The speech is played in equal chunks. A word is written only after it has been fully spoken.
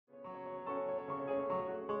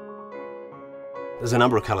There's a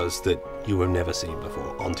number of colors that you have never seen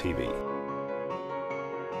before on TV.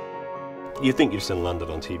 You think you've seen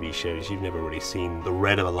London on TV shows, you've never really seen the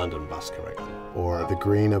red of a London bus correctly. Or the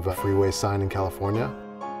green of a freeway sign in California.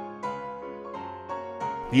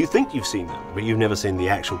 You think you've seen them, but you've never seen the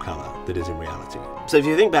actual color that is in reality. So if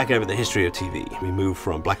you think back over the history of TV, we moved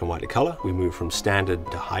from black and white to color, we moved from standard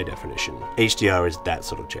to high definition. HDR is that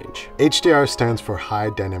sort of change. HDR stands for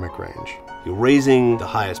high dynamic range. You're raising the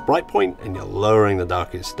highest bright point and you're lowering the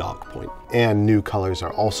darkest dark point. And new colors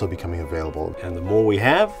are also becoming available. And the more we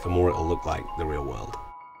have, the more it'll look like the real world.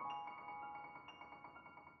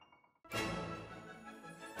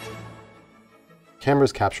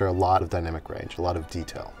 Cameras capture a lot of dynamic range, a lot of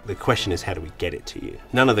detail. The question is, how do we get it to you?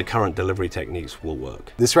 None of the current delivery techniques will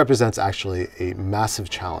work. This represents actually a massive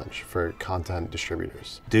challenge for content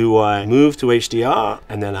distributors. Do I move to HDR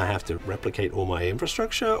and then I have to replicate all my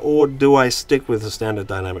infrastructure? Or do I stick with the standard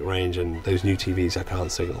dynamic range and those new TVs I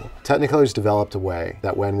can't signal? Technicolor's developed a way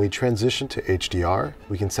that when we transition to HDR,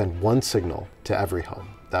 we can send one signal to every home.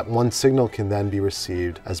 That one signal can then be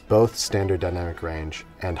received as both standard dynamic range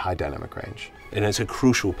and high dynamic range. And it's a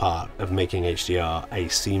crucial part of making HDR a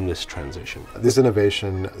seamless transition. This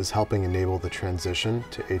innovation is helping enable the transition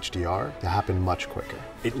to HDR to happen much quicker.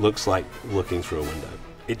 It looks like looking through a window.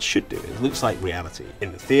 It should do. It looks like reality.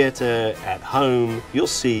 In the theater, at home, you'll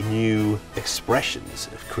see new expressions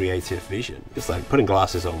of creative vision. It's like putting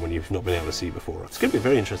glasses on when you've not been able to see before. It's going to be a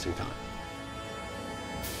very interesting time.